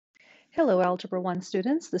Hello, Algebra 1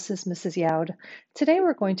 students. This is Mrs. Youd. Today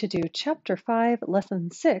we're going to do Chapter 5,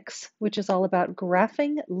 Lesson 6, which is all about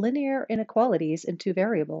graphing linear inequalities in two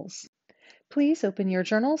variables. Please open your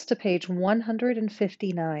journals to page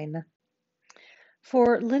 159.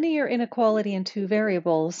 For linear inequality in two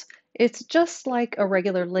variables, it's just like a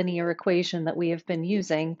regular linear equation that we have been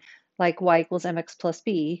using, like y equals mx plus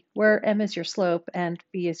b, where m is your slope and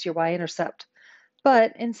b is your y-intercept.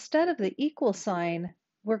 But instead of the equal sign,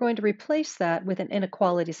 we're going to replace that with an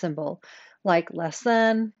inequality symbol, like less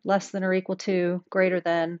than or equal to, greater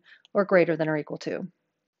than, or greater than or equal to.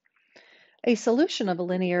 A solution of a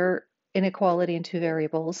linear inequality in two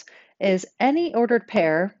variables is any ordered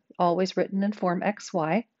pair, always written in form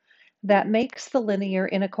xy, that makes the linear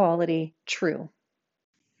inequality true.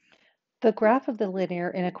 The graph of the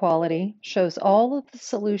linear inequality shows all of the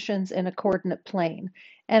solutions in a coordinate plane,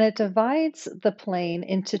 and it divides the plane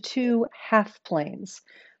into two half planes.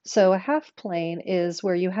 So a half plane is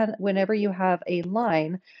where whenever you have a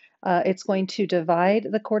line, it's going to divide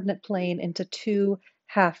the coordinate plane into two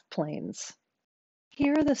half planes.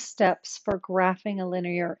 Here are the steps for graphing a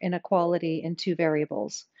linear inequality in two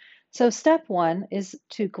variables. So step one is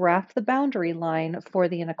to graph the boundary line for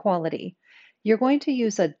the inequality. You're going to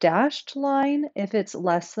use a dashed line if it's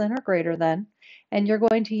less than or greater than, and you're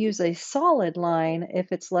going to use a solid line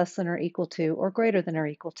if it's less than or equal to or greater than or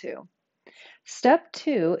equal to. Step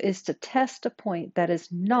two is to test a point that is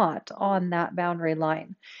not on that boundary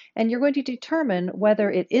line. And you're going to determine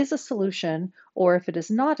whether it is a solution or if it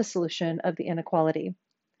is not a solution of the inequality.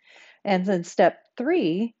 And then step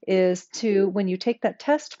three is to, when you take that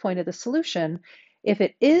test point of the solution, if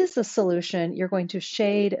it is a solution, you're going to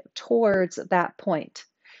shade towards that point.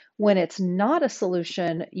 When it's not a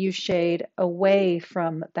solution, you shade away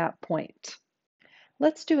from that point.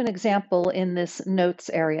 Let's do an example in this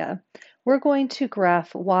notes area. We're going to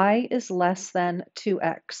graph y is less than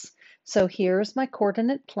 2x. So here's my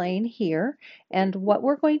coordinate plane here, and what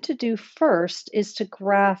we're going to do first is to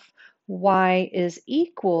graph y is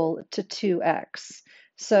equal to 2x.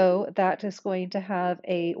 So that is going to have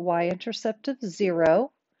a y-intercept of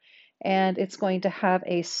 0, and it's going to have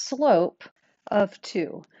a slope of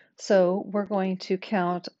 2. So we're going to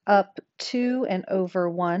count up 2 and over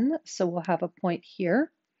 1, so we'll have a point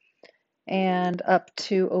here. And up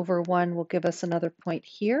 2 over 1 will give us another point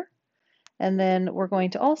here. And then we're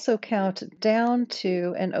going to also count down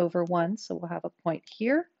 2 and over 1, so we'll have a point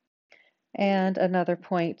here. And another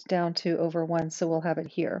point down 2 over 1, so we'll have it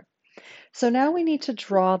here. So now we need to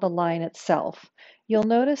draw the line itself. You'll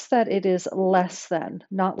notice that it is less than,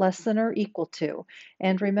 not less than or equal to.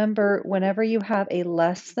 And remember, whenever you have a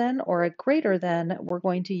less than or a greater than, we're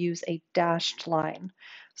going to use a dashed line.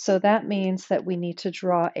 So that means that we need to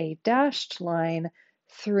draw a dashed line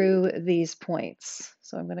through these points.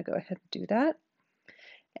 So I'm going to go ahead and do that.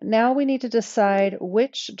 Now we need to decide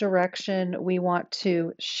which direction we want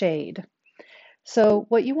to shade. So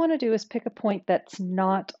what you want to do is pick a point that's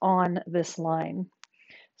not on this line.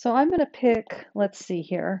 So I'm going to pick, let's see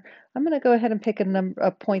here, I'm going to go ahead and pick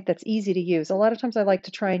a point that's easy to use. A lot of times I like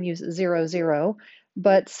to try and use 0, 0,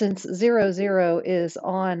 but since 0, 0 is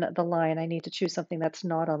on the line, I need to choose something that's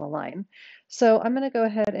not on the line. So I'm going to go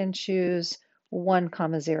ahead and choose 1,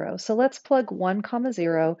 0. So let's plug 1,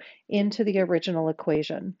 0 into the original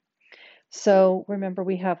equation. So remember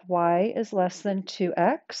we have y is less than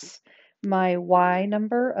 2x. My y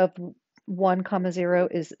number of 1, 0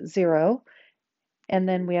 is 0. And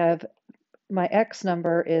then we have my x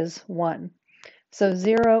number is 1. So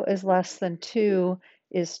 0 is less than 2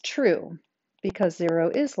 is true because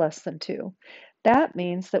 0 is less than 2. That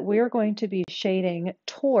means that we are going to be shading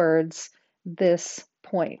towards this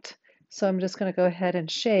point. So I'm just going to go ahead and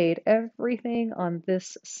shade everything on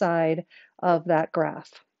this side of that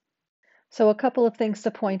graph. So a couple of things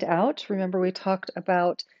to point out. Remember we talked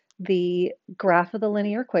about the graph of the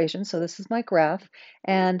linear equation. So this is my graph,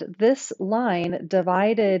 and this line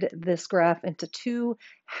divided this graph into two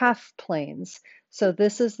half planes. So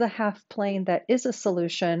this is the half plane that is a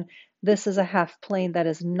solution. This is a half plane that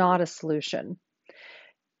is not a solution.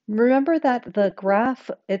 Remember that the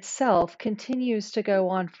graph itself continues to go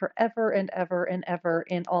on forever and ever and ever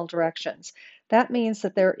in all directions. That means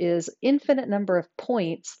that there is infinite number of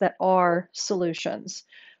points that are solutions.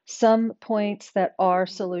 Some points that are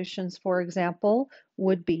solutions, for example,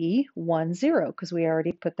 would be 1, 0, because we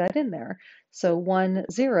already put that in there. So 1,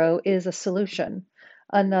 0 is a solution.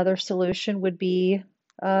 Another solution would be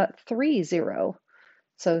 3, 0.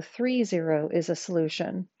 So 3, 0 is a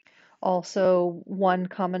solution. Also, 1,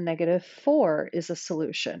 -4 is a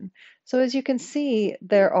solution. So as you can see,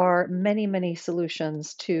 there are many, many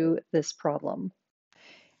solutions to this problem.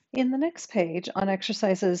 In the next page, on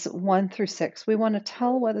exercises 1 through 6, we want to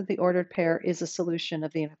tell whether the ordered pair is a solution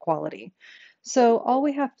of the inequality. So all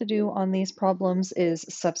we have to do on these problems is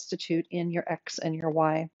substitute in your x and your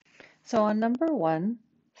y. So on number 1,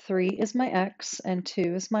 3 is my x and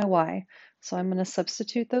 2 is my y. So I'm going to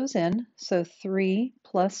substitute those in. So 3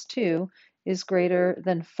 plus 2 is greater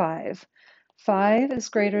than 5. 5 is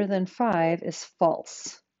greater than 5 is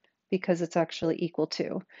false because it's actually equal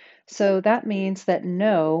to. So that means that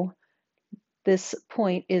no, this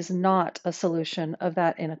point is not a solution of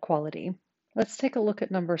that inequality. Let's take a look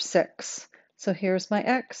at number 6. So here's my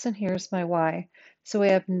x and here's my y. So we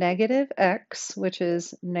have negative x, which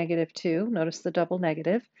is negative 2, notice the double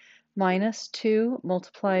negative, minus 2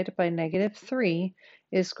 multiplied by negative 3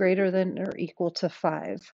 is greater than or equal to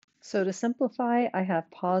 5. So to simplify, I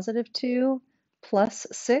have positive 2 plus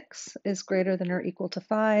 6 is greater than or equal to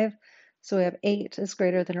 5. So we have 8 is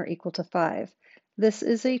greater than or equal to 5. This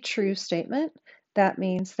is a true statement. That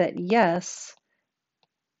means that yes,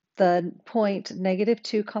 the point negative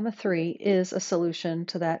 2 comma 3 is a solution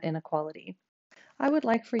to that inequality. I would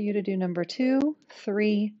like for you to do number 2,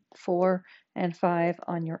 3, 4, and 5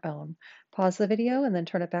 on your own. Pause the video and then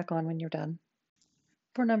turn it back on when you're done.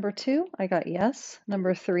 For number 2, I got yes.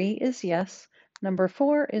 Number 3 is yes. Number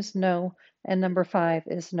 4 is no. And number 5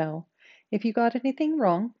 is no. If you got anything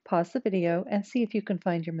wrong, pause the video and see if you can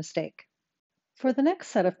find your mistake. For the next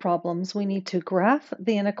set of problems, we need to graph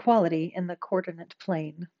the inequality in the coordinate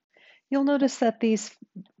plane. You'll notice that these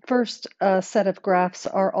first set of graphs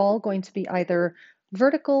are all going to be either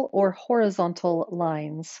vertical or horizontal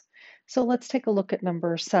lines. So let's take a look at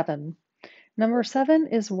number 7. Number 7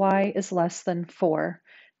 is y is less than 4.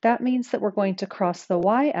 That means that we're going to cross the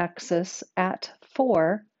y-axis at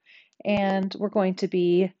 4, and we're going to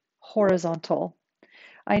be horizontal.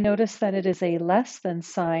 I notice that it is a less than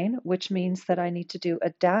sign, which means that I need to do a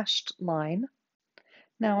dashed line.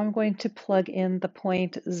 Now I'm going to plug in the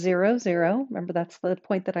point 0, 0. Remember, that's the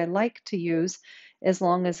point that I like to use as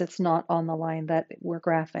long as it's not on the line that we're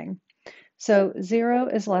graphing. So 0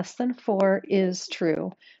 is less than 4 is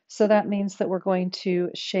true. So that means that we're going to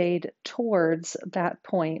shade towards that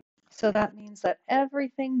point. So that means that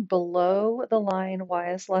everything below the line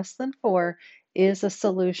y is less than 4 is a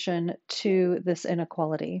solution to this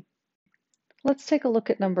inequality. Let's take a look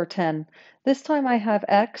at number 10. This time I have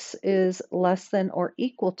x is less than or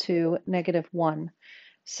equal to negative 1.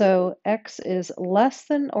 So x is less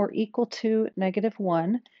than or equal to negative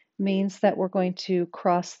 1 means that we're going to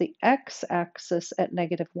cross the x-axis at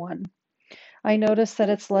negative 1. I notice that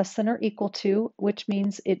it's less than or equal to, which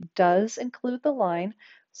means it does include the line,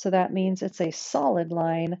 so that means it's a solid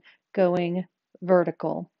line going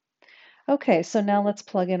vertical. Okay, so now let's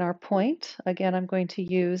plug in our point. Again, I'm going to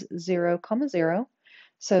use 0, 0.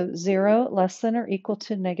 So 0 less than or equal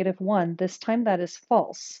to negative 1. This time that is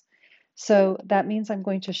false. So that means I'm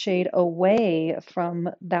going to shade away from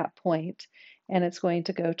that point, and it's going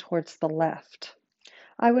to go towards the left.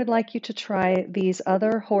 I would like you to try these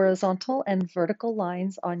other horizontal and vertical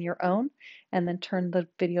lines on your own, and then turn the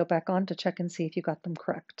video back on to check and see if you got them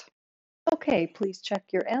correct. Okay, please check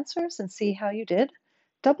your answers and see how you did.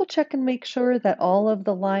 Double check and make sure that all of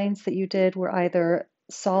the lines that you did were either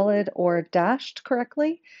solid or dashed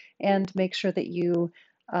correctly, and make sure that you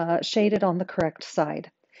shaded on the correct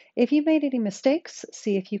side. If you made any mistakes,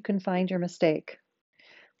 see if you can find your mistake.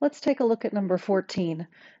 Let's take a look at number 14.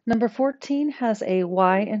 Number 14 has a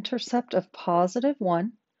y-intercept of positive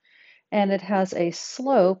 1, and it has a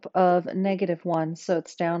slope of negative 1, so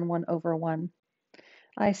it's down 1 over 1.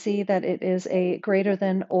 I see that it is a greater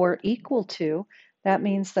than or equal to. That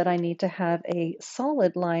means that I need to have a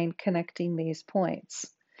solid line connecting these points.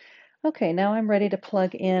 Okay, now I'm ready to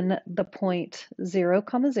plug in the point 0,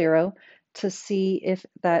 0 to see if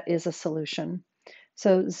that is a solution.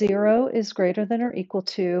 So 0 is greater than or equal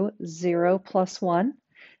to 0 plus 1.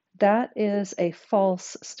 That is a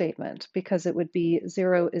false statement because it would be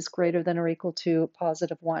 0 is greater than or equal to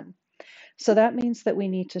positive 1. So that means that we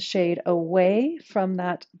need to shade away from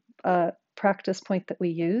that practice point that we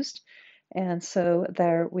used. And so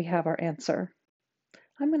there we have our answer.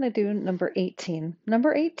 I'm going to do number 18.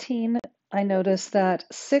 Number 18, I notice that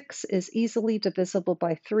 6 is easily divisible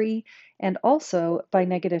by 3 and also by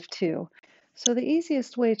negative 2. So the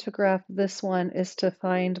easiest way to graph this one is to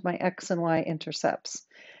find my x and y intercepts.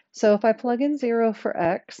 So if I plug in 0 for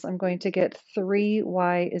x, I'm going to get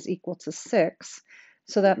 3y is equal to 6.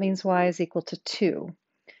 So that means y is equal to 2.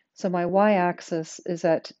 So my y-axis is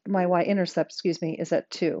at, my y-intercept, is at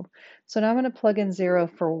 2. So now I'm going to plug in 0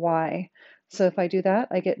 for y. So if I do that,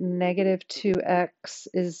 I get negative 2x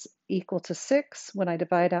is equal to 6. When I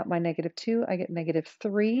divide out my negative 2, I get negative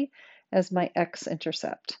 3 as my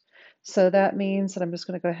x-intercept. So that means that I'm just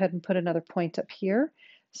going to go ahead and put another point up here.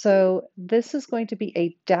 So this is going to be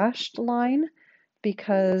a dashed line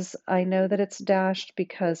because I know that it's dashed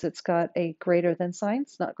because it's got a greater than sign.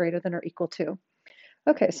 It's not greater than or equal to.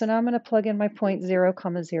 Okay, so now I'm going to plug in my point 0,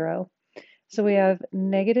 0. So we have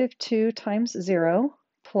negative 2 times 0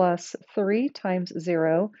 plus 3 times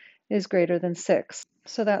 0 is greater than 6.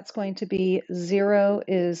 So that's going to be 0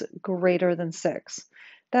 is greater than 6.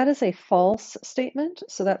 That is a false statement,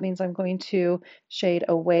 so that means I'm going to shade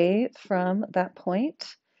away from that point,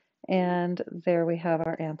 and there we have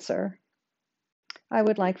our answer. I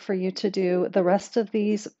would like for you to do the rest of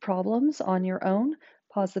these problems on your own.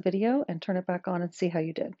 Pause the video and turn it back on and see how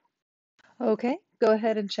you did. Okay, go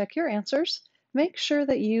ahead and check your answers. Make sure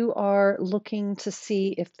that you are looking to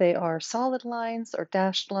see if they are solid lines or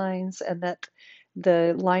dashed lines and that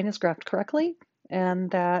the line is graphed correctly and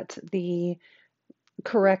that the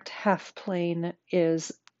correct half plane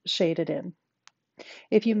is shaded in.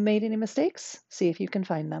 If you made any mistakes, see if you can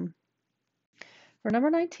find them. For number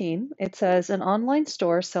 19, it says an online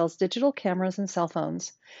store sells digital cameras and cell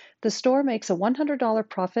phones. The store makes a $100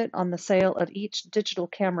 profit on the sale of each digital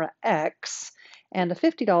camera X and a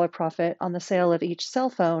 $50 profit on the sale of each cell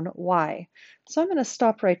phone Y. So I'm going to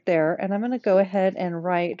stop right there and I'm going to go ahead and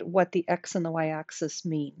write what the X and the Y axis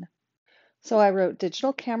mean. So I wrote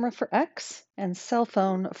digital camera for X and cell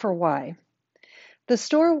phone for Y. The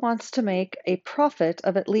store wants to make a profit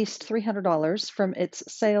of at least $300 from its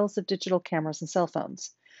sales of digital cameras and cell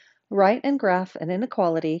phones. Write and graph an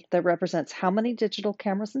inequality that represents how many digital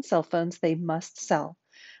cameras and cell phones they must sell.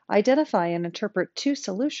 Identify and interpret two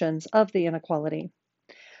solutions of the inequality.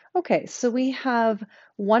 Okay, so we have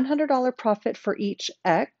 $100 profit for each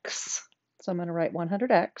X, so I'm going to write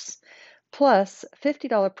 100X, plus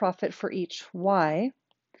 $50 profit for each Y,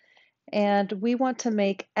 and we want to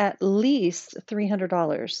make at least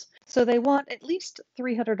 $300. So they want at least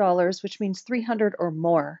 $300, which means 300 or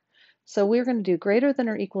more. So we're going to do greater than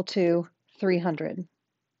or equal to 300.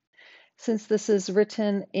 Since this is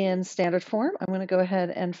written in standard form, I'm going to go ahead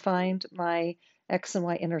and find my x and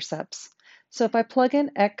y intercepts. So if I plug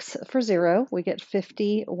in x for 0, we get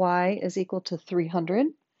 50, y is equal to 300,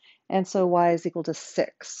 and so y is equal to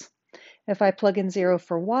 6. If I plug in 0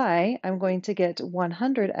 for y, I'm going to get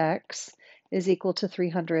 100x is equal to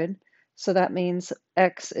 300. So that means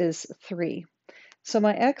x is 3. So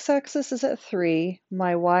my x-axis is at 3,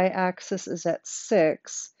 my y-axis is at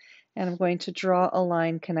 6, and I'm going to draw a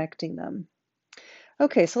line connecting them.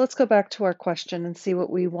 Okay, so let's go back to our question and see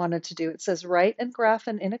what we wanted to do. It says write and graph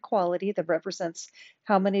an inequality that represents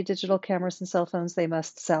how many digital cameras and cell phones they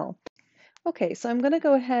must sell. Okay, so I'm going to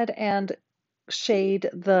go ahead and shade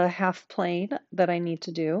the half plane that I need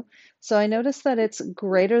to do. So I notice that it's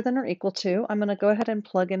greater than or equal to. I'm going to go ahead and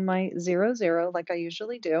plug in my 0, 0 like I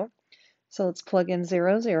usually do. So let's plug in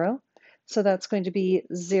 0, 0. So that's going to be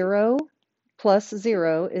 0 plus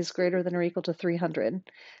 0 is greater than or equal to 300.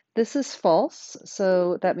 This is false,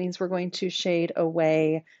 so that means we're going to shade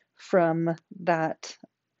away from that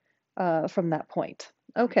point.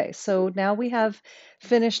 Okay, so now we have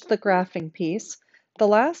finished the graphing piece. The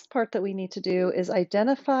last part that we need to do is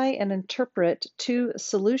identify and interpret two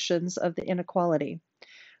solutions of the inequality.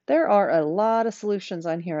 There are a lot of solutions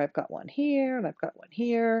on here. I've got one here and I've got one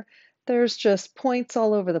here. There's just points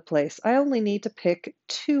all over the place. I only need to pick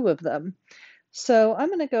two of them. So I'm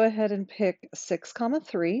going to go ahead and pick 6,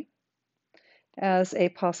 3 as a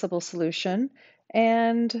possible solution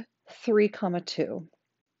and 3, 2.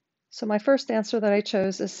 So my first answer that I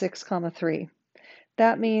chose is 6, 3.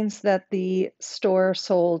 That means that the store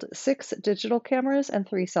sold 6 digital cameras and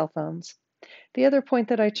 3 cell phones. The other point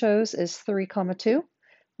that I chose is 3, 2,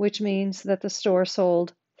 which means that the store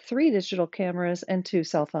sold 3 digital cameras and 2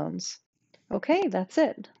 cell phones. Okay, that's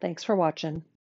it. Thanks for watching.